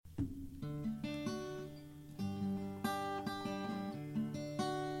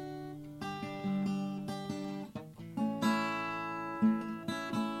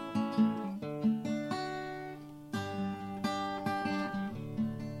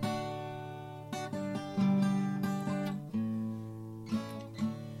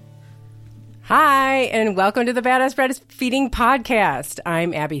Hi, and welcome to the Badass Breastfeeding Podcast.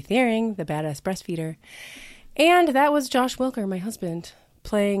 I'm Abby Thiering, the Badass Breastfeeder. And that was Josh Wilker, my husband,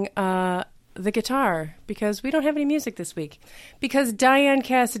 playing the guitar, because we don't have any music this week. Because Diane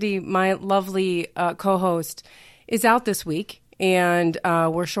Cassidy, my lovely co-host, is out this week, and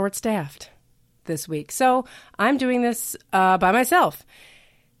we're short-staffed this week. So I'm doing this by myself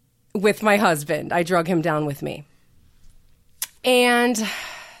with my husband. I drug him down with me. And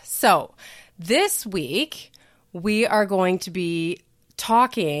so this week, we are going to be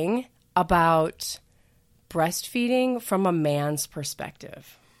talking about breastfeeding from a man's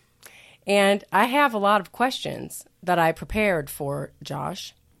perspective. And I have a lot of questions that I prepared for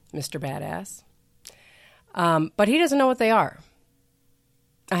Josh, Mr. Badass. But he doesn't know what they are.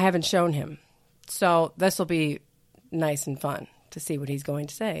 I haven't shown him. So this will be nice and fun to see what he's going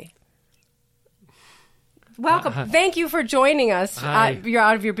to say. Welcome. Thank you for joining us. You're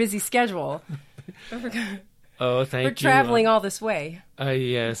out of your busy schedule. Oh, thank you. We're traveling all this way.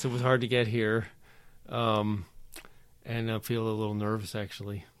 Yes, it was hard to get here. And I feel a little nervous,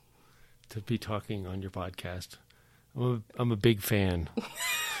 actually, to be talking on your podcast. I'm a big fan.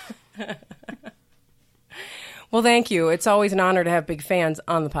 Well, thank you. It's always an honor to have big fans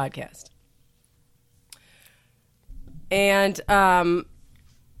on the podcast. And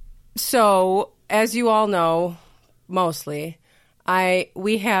so, as you all know, mostly,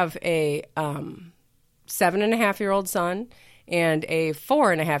 we have a 7.5-year-old son and a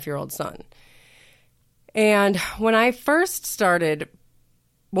 4.5-year-old son. And when I first started,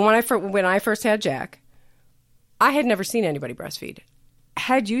 when I first had Jack, I had never seen anybody breastfeed.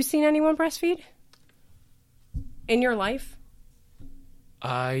 Had you seen anyone breastfeed in your life?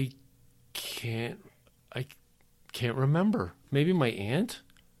 I can't remember. Maybe my aunt?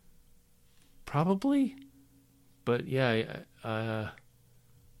 Probably. But yeah, I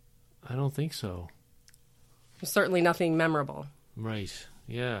don't think so. Certainly nothing memorable. Right.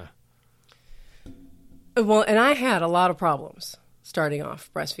 Yeah. Well, and I had a lot of problems starting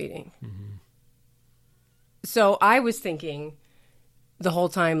off breastfeeding. Mm-hmm. So I was thinking the whole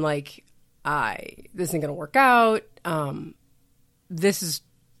time, like, this isn't going to work out. This is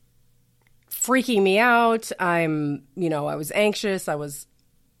freaking me out. I was anxious. I was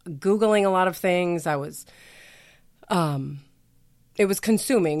Googling a lot of things. it was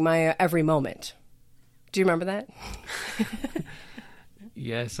consuming my every moment. Do you remember that?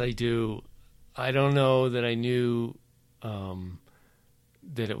 Yes, I do. I don't know that I knew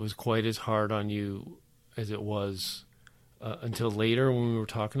that it was quite as hard on you as it was until later when we were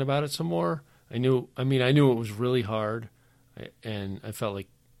talking about it some more. I knew it was really hard, and I felt like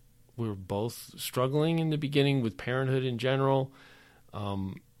we were both struggling in the beginning with parenthood in general.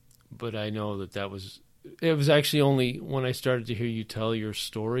 But I know it was actually only when I started to hear you tell your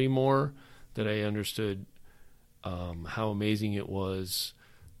story more that I understood how amazing it was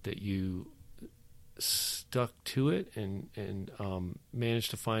that you stuck to it and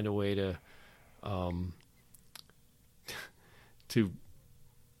managed to find a way to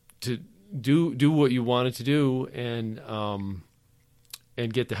do what you wanted to do and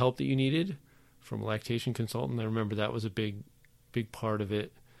get the help that you needed from a lactation consultant. I remember that was a big part of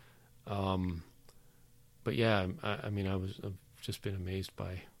it. But yeah, I've just been amazed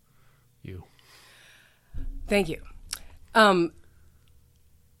by you. Thank you.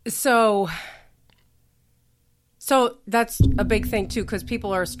 So that's a big thing too, because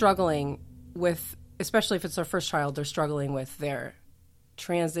people are struggling with, especially if it's their first child, they're struggling with their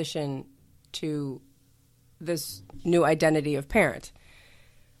transition to this new identity of parent.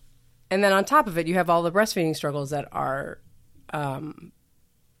 And then on top of it, you have all the breastfeeding struggles that are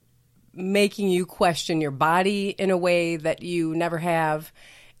making you question your body in a way that you never have,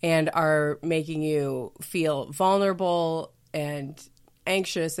 and are making you feel vulnerable and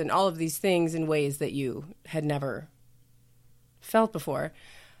anxious and all of these things in ways that you had never felt before.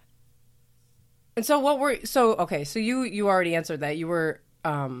 And so so you already answered that. You were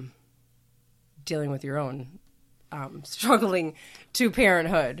dealing with your own struggling to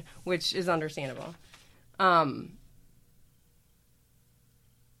parenthood, which is understandable.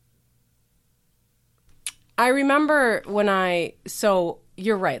 I remember so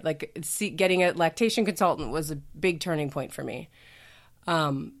you're right, like getting a lactation consultant was a big turning point for me.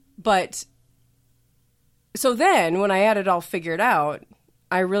 But so then when I had it all figured out,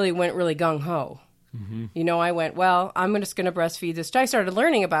 I really went really gung-ho. Mm-hmm. I went, well, I'm just going to breastfeed this. I started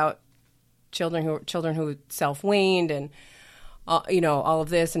learning about children who self-weaned and, all of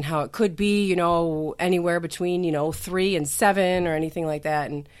this and how it could be, anywhere between, 3 and 7 or anything like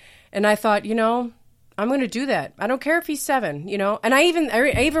that. And I thought, I'm going to do that. I don't care if he's 7, And I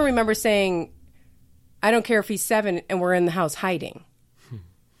even remember saying I don't care if he's 7 and we're in the house hiding.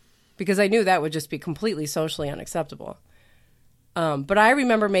 Because I knew that would just be completely socially unacceptable. But I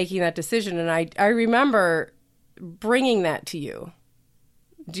remember making that decision, and I remember bringing that to you.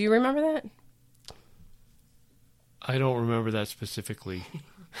 Do you remember that? I don't remember that specifically.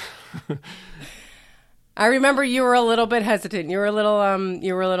 I remember you were a little bit hesitant. You were a little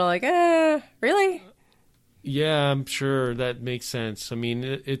like, really? Yeah, I'm sure that makes sense. I mean,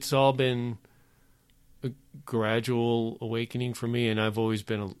 it's all been a gradual awakening for me, and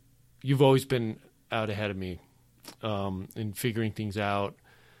you've always been out ahead of me in figuring things out.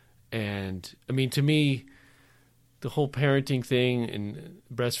 And I mean, to me, the whole parenting thing and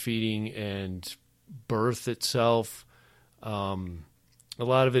breastfeeding and birth itself, a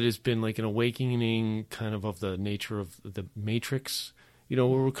lot of it has been like an awakening kind of the nature of the Matrix. You know,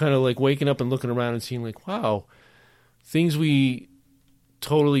 we're kind of like waking up and looking around and seeing like, wow, things we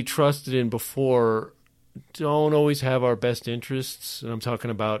totally trusted in before don't always have our best interests. And I'm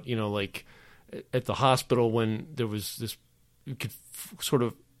talking about, you know, like at the hospital when there was this, you could sort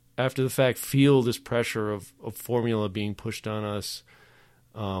of after the fact feel this pressure of formula being pushed on us.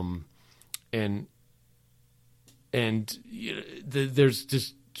 And you know, there's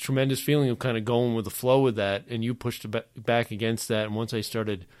this tremendous feeling of kind of going with the flow with that, and you pushed back against that. And once I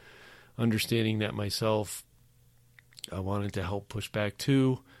started understanding that myself, I wanted to help push back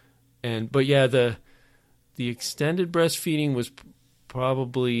too. But yeah, the extended breastfeeding was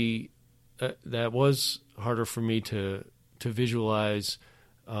probably that was harder for me to visualize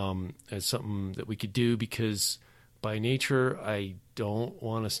as something that we could do, because by nature I don't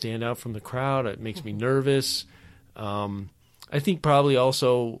want to stand out from the crowd. It makes me nervous. I think probably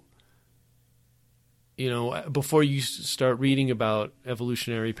also, you know, before you start reading about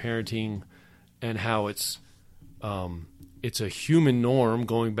evolutionary parenting and how it's a human norm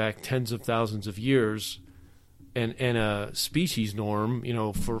going back tens of thousands of years, and a species norm, you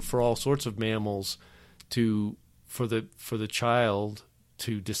know, for all sorts of mammals, for the child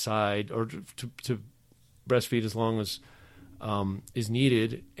to decide or to breastfeed as long as is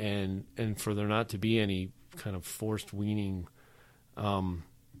needed, and for there not to be any kind of forced weaning.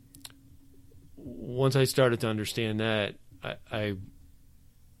 Once I started to understand that, I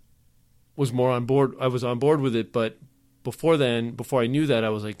was more on board. I was on board with it, but before I knew that, I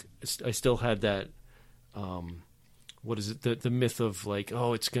was like, I still had that. What is it? The myth of like,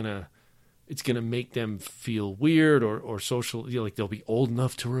 oh, it's gonna make them feel weird or social. You know, like they'll be old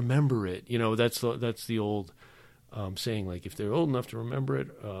enough to remember it. You know, that's the old saying. Like if they're old enough to remember it,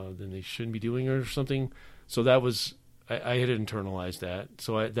 then they shouldn't be doing it or something. So that was. I had internalized that,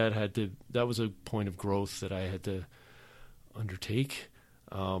 so that was a point of growth that I had to undertake.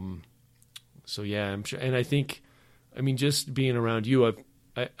 So yeah, I'm sure, and I think, I mean, just being around you,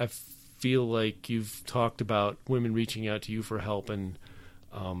 I feel like you've talked about women reaching out to you for help, and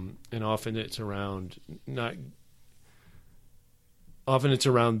often it's around the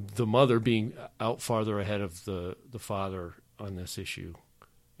mother being out farther ahead of the father on this issue,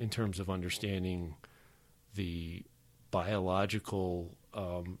 in terms of understanding the biological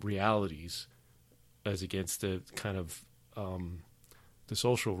realities as against the kind of the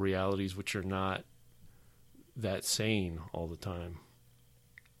social realities, which are not that sane all the time,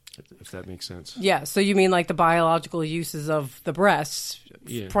 if that makes sense. Yeah, so you mean like the biological uses of the breasts,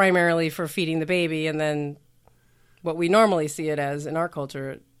 primarily for feeding the baby, and then what we normally see it as in our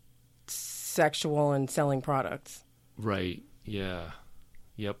culture, sexual and selling products. Right, yeah.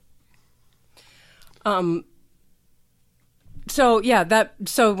 Yep. So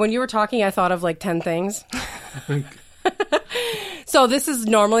when you were talking, I thought of like 10 things. So this is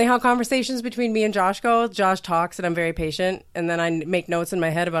normally how conversations between me and Josh go. Josh talks and I'm very patient, and then I make notes in my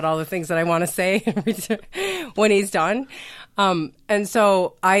head about all the things that I want to say when he's done. And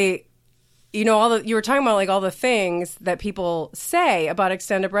so you were talking about like all the things that people say about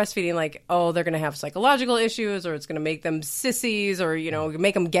extended breastfeeding, like, oh, they're going to have psychological issues, or it's going to make them sissies, or, you know,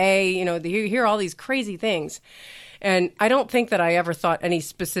 make them gay. You know, you hear all these crazy things. And I don't think that I ever thought any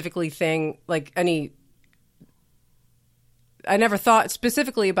specifically thing, like I never thought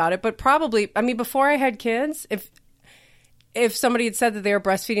specifically about it, but probably, I mean, before I had kids, if somebody had said that they were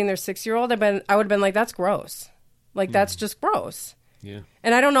breastfeeding their 6-year-old, I would have been like, that's gross. Like, that's just gross. Yeah.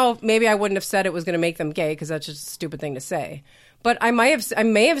 And I don't know, maybe I wouldn't have said it was going to make them gay, because that's just a stupid thing to say. But I may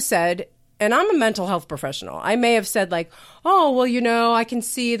have said, and I'm a mental health professional, I may have said like, oh, well, you know, I can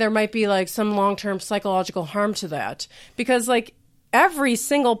see there might be like some long-term psychological harm to that. Because like every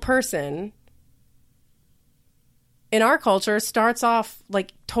single person in our culture starts off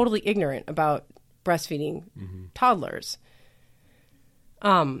like totally ignorant about breastfeeding toddlers.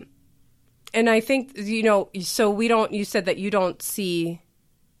 And I think, so you said that you don't see,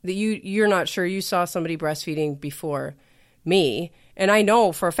 that you're not sure you saw somebody breastfeeding before me. And I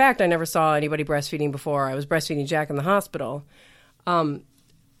know for a fact I never saw anybody breastfeeding before. I was breastfeeding Jack in the hospital. And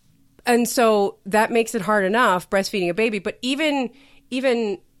so that makes it hard enough, breastfeeding a baby. But even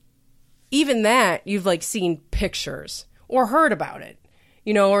that, you've like seen pictures or heard about it,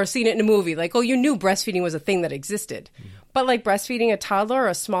 or seen it in a movie. Like, oh, you knew breastfeeding was a thing that existed. But like breastfeeding a toddler or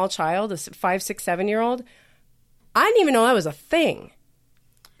a small child, a 5, 6, 7-year-old, I didn't even know that was a thing.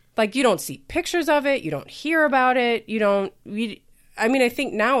 Like, you don't see pictures of it. You don't hear about it. I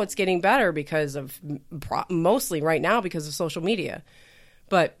think now it's getting better because of, mostly right now because of social media.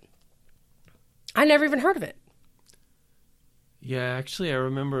 But I never even heard of it. Yeah, actually, I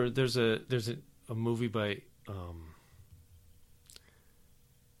remember there's a movie by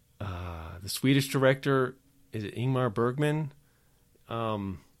the Swedish director, is it Ingmar Bergman?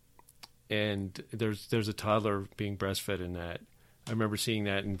 And there's a toddler being breastfed in that. I remember seeing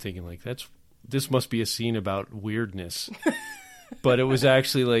that and thinking like, this must be a scene about weirdness. But it was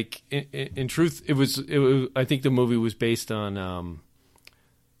actually like, in truth, it was. I think the movie was based on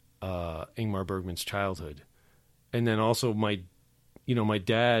Ingmar Bergman's childhood, and then also my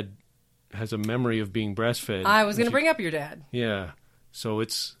dad has a memory of being breastfed. I was going to bring up your dad. Yeah, so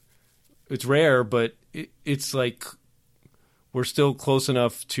it's rare, but it's like we're still close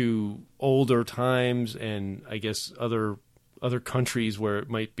enough to older times, and I guess other countries where it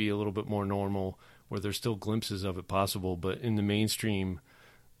might be a little bit more normal, where there's still glimpses of it possible, but in the mainstream,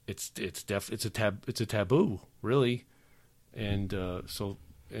 it's a taboo, really, and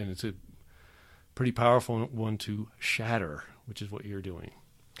it's a pretty powerful one to shatter, which is what you're doing.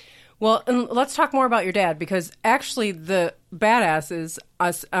 Well, and let's talk more about your dad, because actually the badasses,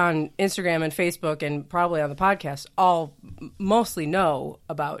 us on Instagram and Facebook and probably on the podcast, all mostly know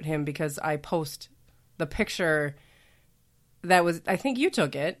about him because I post the picture that was, I think you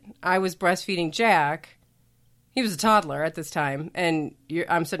took it. I was breastfeeding Jack. He was a toddler at this time, and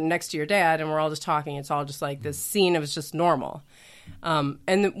I'm sitting next to your dad, and we're all just talking. It's all just like this scene. It was just normal.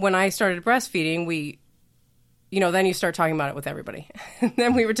 And when I started breastfeeding, then you start talking about it with everybody. And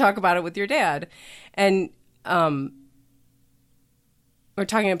then we would talk about it with your dad. And we're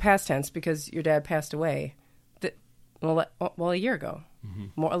talking in past tense because your dad passed away a year ago,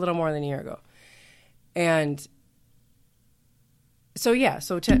 a little more than a year ago. And so,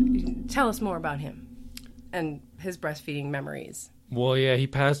 tell us more about him and his breastfeeding memories. Well, yeah, he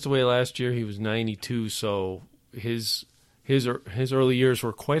passed away last year. He was 92, so his early years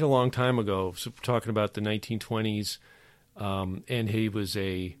were quite a long time ago. So we're talking about the 1920s, and he was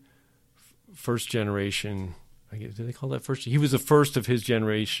a first generation. Did they call that first? He was the first of his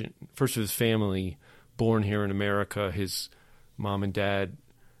generation, first of his family, born here in America. His mom and dad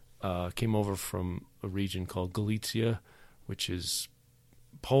came over from a region called Galicia, which is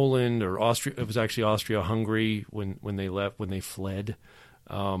Poland or Austria. It was actually Austria-Hungary when they left, when they fled.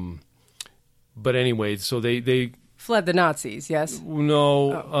 But anyway, so they fled the Nazis. Yes.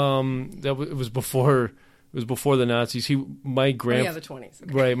 No. It was before the Nazis. The 20s.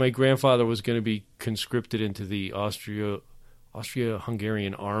 Okay. Right. My grandfather was going to be conscripted into the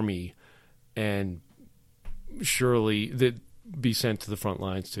Austria-Hungarian army, and surely they'd be sent to the front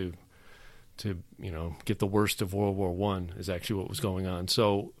lines to get the worst of World War I is actually what was going on.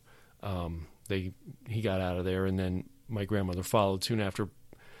 So he got out of there, and then my grandmother followed soon after.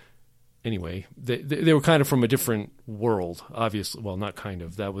 Anyway, they were kind of from a different world, obviously. Well, not kind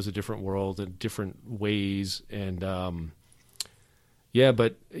of. That was a different world in different ways. And,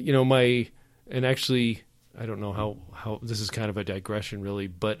 but, and actually, I don't know how this is kind of a digression, really,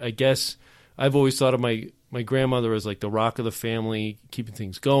 but I guess I've always thought of my grandmother as like the rock of the family, keeping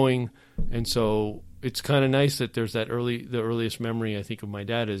things going. And so it's kind of nice that there's the earliest memory I think of my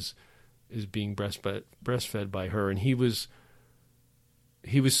dad is being breastfed by her. And he was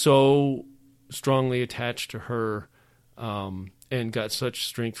so strongly attached to her, and got such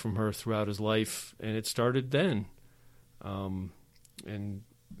strength from her throughout his life, and it started then. And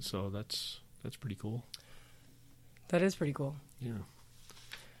so that's pretty cool. That is pretty cool. Yeah.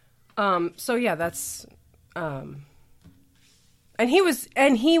 That's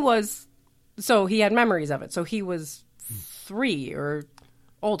so he had memories of it. So he was 3 or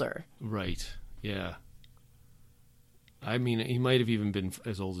older. Right. Yeah. I mean, he might have even been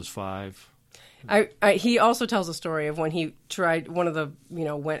as old as 5. He also tells a story of when he tried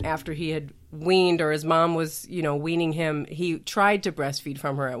went after he had weaned, or his mom was, weaning him. He tried to breastfeed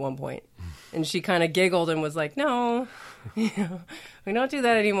from her at one point, and she kind of giggled and was like, "No, we don't do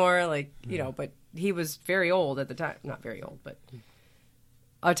that anymore." But he was very old at the time. Not very old, but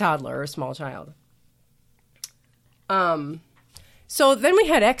a toddler or a small child. So then we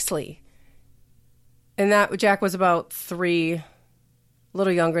had Exley, and that Jack was about 3, a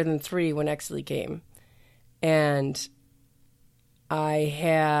little younger than 3 when Exley came, and I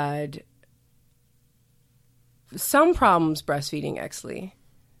had some problems breastfeeding Exley,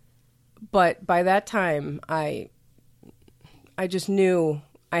 but by that time I just knew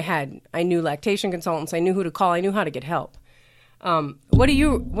I knew lactation consultants. I knew who to call. I knew how to get help. What do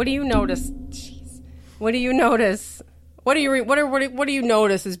you notice? Jeez. What do you notice? What do you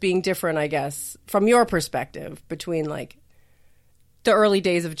notice as being different, I guess, from your perspective between like the early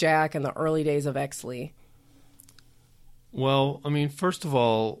days of Jack and the early days of Exley? Well, I mean, first of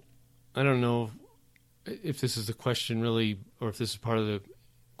all, I don't know if this is the question really, or if this is part of the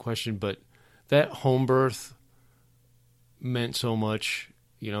question, but that home birth meant so much.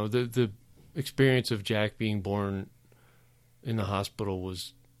 You know, the experience of Jack being born in the hospital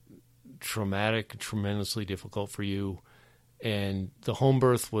was traumatic, tremendously difficult for you. And the home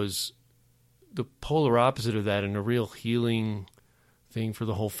birth was the polar opposite of that and a real healing thing for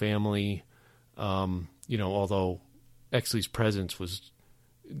the whole family. You know, although Exley's presence was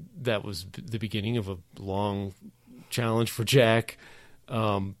the beginning of a long challenge for Jack.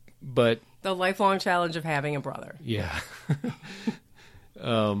 But the lifelong challenge of having a brother. Yeah.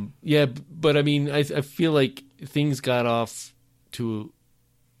 Yeah, but I mean, I feel like things got off to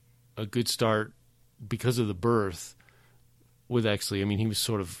a good start because of the birth with Exley. I mean, he was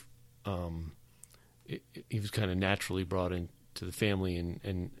sort of, he was kind of naturally brought into the family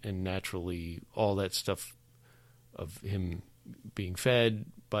and naturally all that stuff of him being fed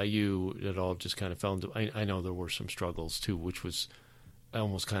by you, it all just kind of fell into, I know there were some struggles too, which was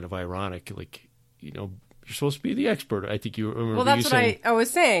almost kind of ironic. Like, you know, you're supposed to be the expert. I think you remember. Well, that's what I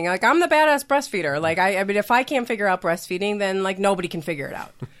was saying. Like, I'm the badass breastfeeder. Like, I mean, if I can't figure out breastfeeding, then like nobody can figure it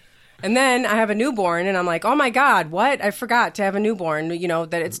out. And then I have a newborn, and I'm like, oh my God, what? I forgot to have a newborn. You know,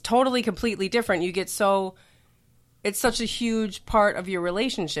 that it's totally, completely different. You get it's such a huge part of your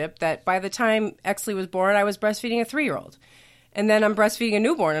relationship that by the time Exley was born, I was breastfeeding a 3-year-old. And then I'm breastfeeding a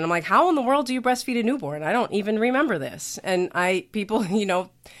newborn, and I'm like, how in the world do you breastfeed a newborn? I don't even remember this. And people, you know,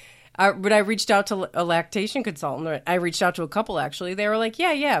 when I reached out to a lactation consultant, or I reached out to a couple actually, they were like,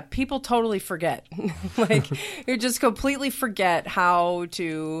 yeah, people totally forget. Like, you just completely forget how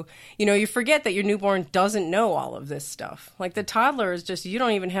to, you know, you forget that your newborn doesn't know all of this stuff. Like the toddler is just,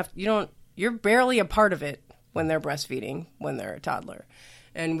 you're barely a part of it when they're breastfeeding, when they're a toddler.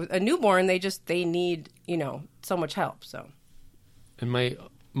 And with a newborn, they need, you know, so much help, so. And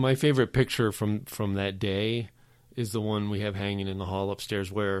my favorite picture from that day is the one we have hanging in the hall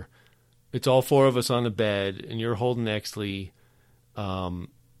upstairs where it's all 4 of us on the bed and you're holding Exley, and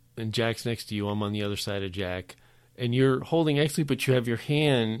Jack's next to you. I'm on the other side of Jack, and you're holding Exley, but you have your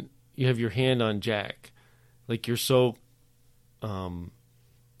hand on Jack. Like you're so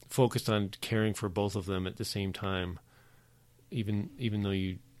focused on caring for both of them at the same time. Even though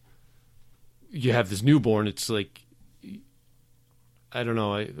you have this newborn, it's like, I don't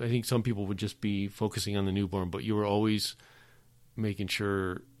know. I think some people would just be focusing on the newborn, but you were always making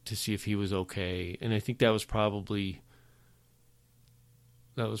sure to see if he was okay. And I think that was probably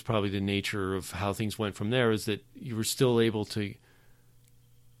the nature of how things went from there, is that you were still able to.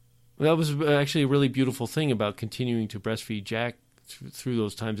 That was actually a really beautiful thing about continuing to breastfeed Jack through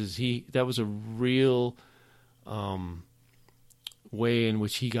those times. That was a real way in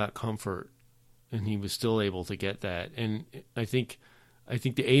which he got comfort, and he was still able to get that. And I think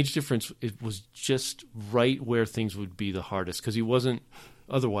the age difference, it was just right where things would be the hardest, because he wasn't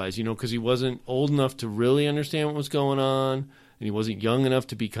otherwise, you know, because he wasn't old enough to really understand what was going on, and he wasn't young enough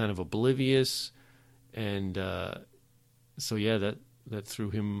to be kind of oblivious. And so, yeah, that threw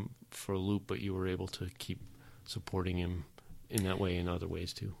him for a loop, but you were able to keep supporting him in that way and other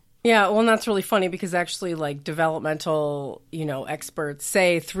ways too. Yeah, well, and that's really funny because actually, like, developmental, you know, experts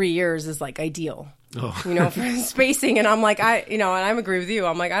say 3 years is like ideal. Oh. You know, for spacing. And I'm like, and I agree with you.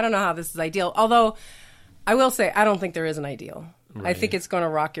 I'm like, I don't know how this is ideal. Although I will say, I don't think there is an ideal. Right. I think it's going to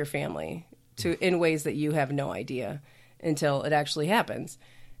rock your family in ways that you have no idea until it actually happens.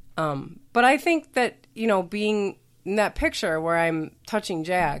 But I think that, you know, being in that picture where I'm touching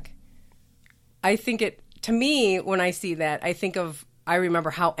Jack, I think to me, when I see that, I remember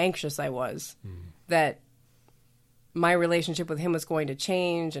how anxious I was that my relationship with him was going to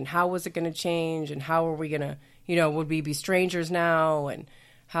change, and how was it going to change, and how are we going to, you know, would we be strangers now, and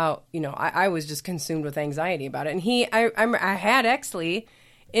how, you know, I was just consumed with anxiety about it. And I had Exley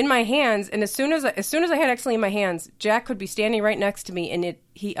in my hands, and as soon as I had Exley in my hands, Jack could be standing right next to me, and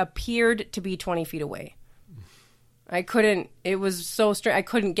he appeared to be 20 feet away. I couldn't. It was so strange. I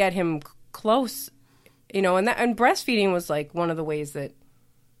couldn't get him close, and breastfeeding was like one of the ways that,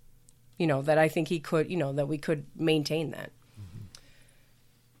 that I think he could, that we could maintain that.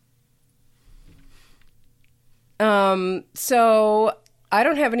 So I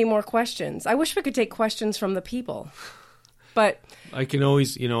don't have any more questions. I wish we could take questions from the people, but I can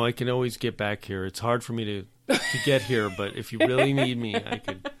always get back here. It's hard for me to get here, but if you really need me, I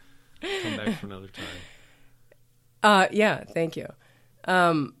could come back for another time. Yeah, thank you.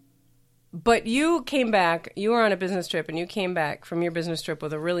 But you came back, you were on a business trip, and you came back from your business trip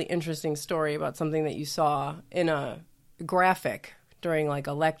with a really interesting story about something that you saw in a graphic during like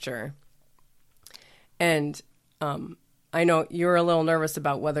a lecture. And I know you're a little nervous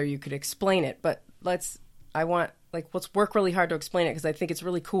about whether you could explain it, but let's work really hard to explain it because I think it's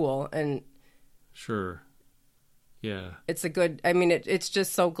really cool. And sure. Yeah. It's a good, it's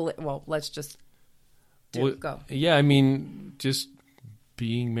just so, let's just go. Yeah, just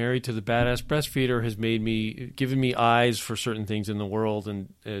being married to the badass breastfeeder has given me eyes for certain things in the world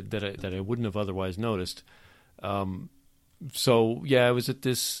and that I wouldn't have otherwise noticed. So yeah, I was at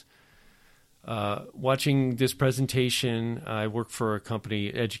this, watching this presentation. I work for a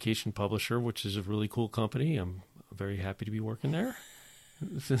company, Education Publisher, which is a really cool company. I'm very happy to be working there.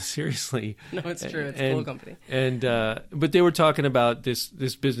 Seriously. No, it's true. It's a cool company. And but they were talking about this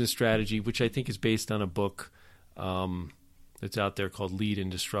business strategy, which I think is based on a book that's out there called Lead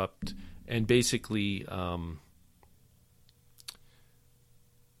and Disrupt. And basically,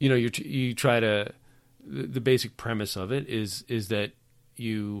 you try to. The basic premise of it is that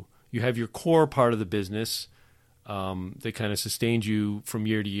you have your core part of the business that kind of sustains you from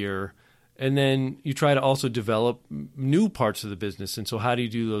year to year. And then you try to also develop new parts of the business. And so how do you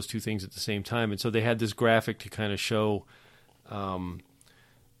do those two things at the same time? And so they had this graphic to kind of show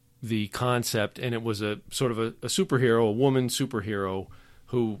the concept. And it was a sort of a superhero, a woman superhero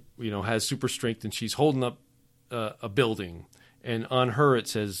who, has super strength, and she's holding up a building. And on her it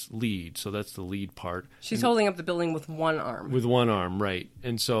says lead. So that's the lead part. She's holding up the building with one arm. With one arm, right.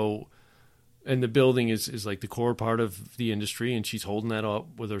 And the building is like the core part of the industry, and she's holding that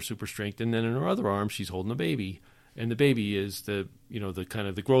up with her super strength. And then in her other arm, she's holding a baby. And the baby is the kind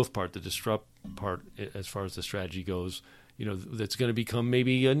of the growth part, the disrupt part, as far as the strategy goes, that's going to become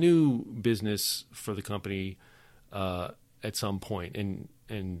maybe a new business for the company at some point.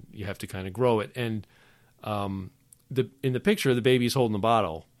 And you have to kind of grow it. And in the picture, the baby's holding a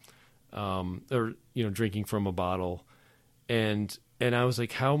bottle, or drinking from a bottle. And I was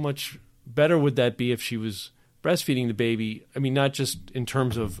like, how much better would that be if she was breastfeeding the baby? Not just in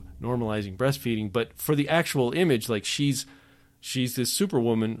terms of normalizing breastfeeding, but for the actual image, like she's this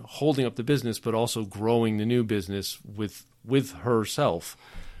superwoman holding up the business, but also growing the new business with herself.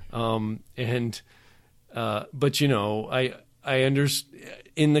 But I understand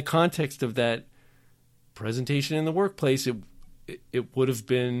in the context of that presentation in the workplace, it would have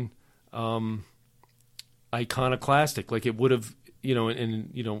been iconoclastic. Like it would have,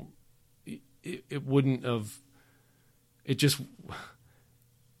 it wouldn't have. It just.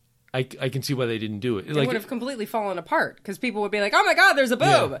 I can see why they didn't do it. It would have completely fallen apart because people would be like, "Oh my God, there's a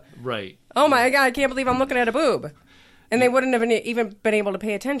boob!" Yeah, right. Oh my God, I can't believe I'm looking at a boob, and they wouldn't have even been able to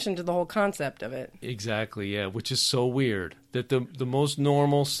pay attention to the whole concept of it. Exactly. Yeah, which is so weird that the most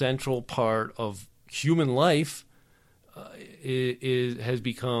normal central part of human life has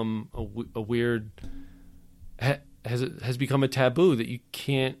become a weird has become a taboo that you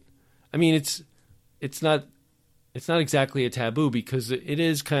can't. It's not exactly a taboo because it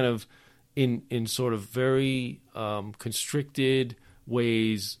is kind of in sort of very constricted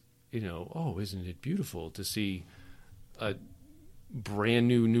ways. Oh, isn't it beautiful to see a brand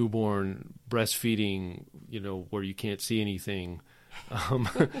new newborn breastfeeding? Where you can't see anything.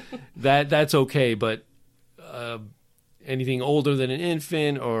 That's okay, but anything older than an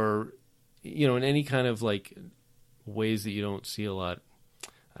infant, or in any kind of like ways that you don't see a lot.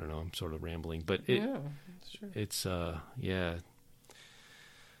 I don't know. I'm sort of rambling, but it's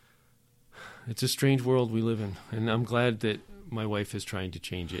it's a strange world we live in, and I'm glad that my wife is trying to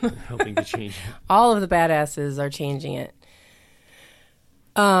change it, helping to change it. All of the badasses are changing it.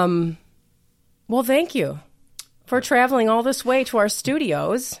 Well, thank you for traveling all this way to our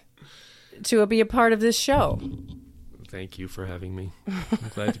studios to be a part of this show. Thank you for having me.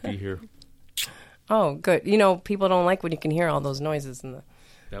 I'm glad to be here. Oh, good. People don't like when you can hear all those noises in the.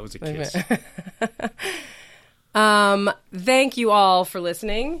 That was a kiss. Thank you all for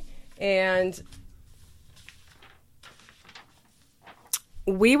listening, and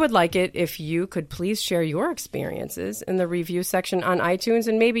we would like it if you could please share your experiences in the review section on iTunes,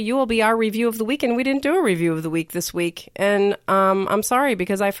 and maybe you will be our review of the week. And we didn't do a review of the week this week, and I'm sorry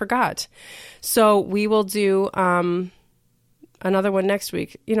because I forgot. So we will do another one next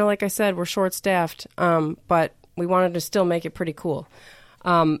week. You know, like I said, we're short-staffed, but we wanted to still make it pretty cool.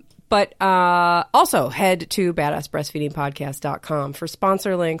 But also head to badassbreastfeedingpodcast.com for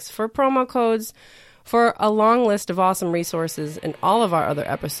sponsor links, for promo codes, for a long list of awesome resources in all of our other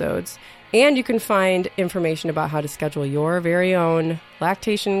episodes. And you can find information about how to schedule your very own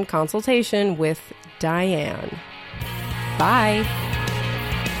lactation consultation with Diane. Bye.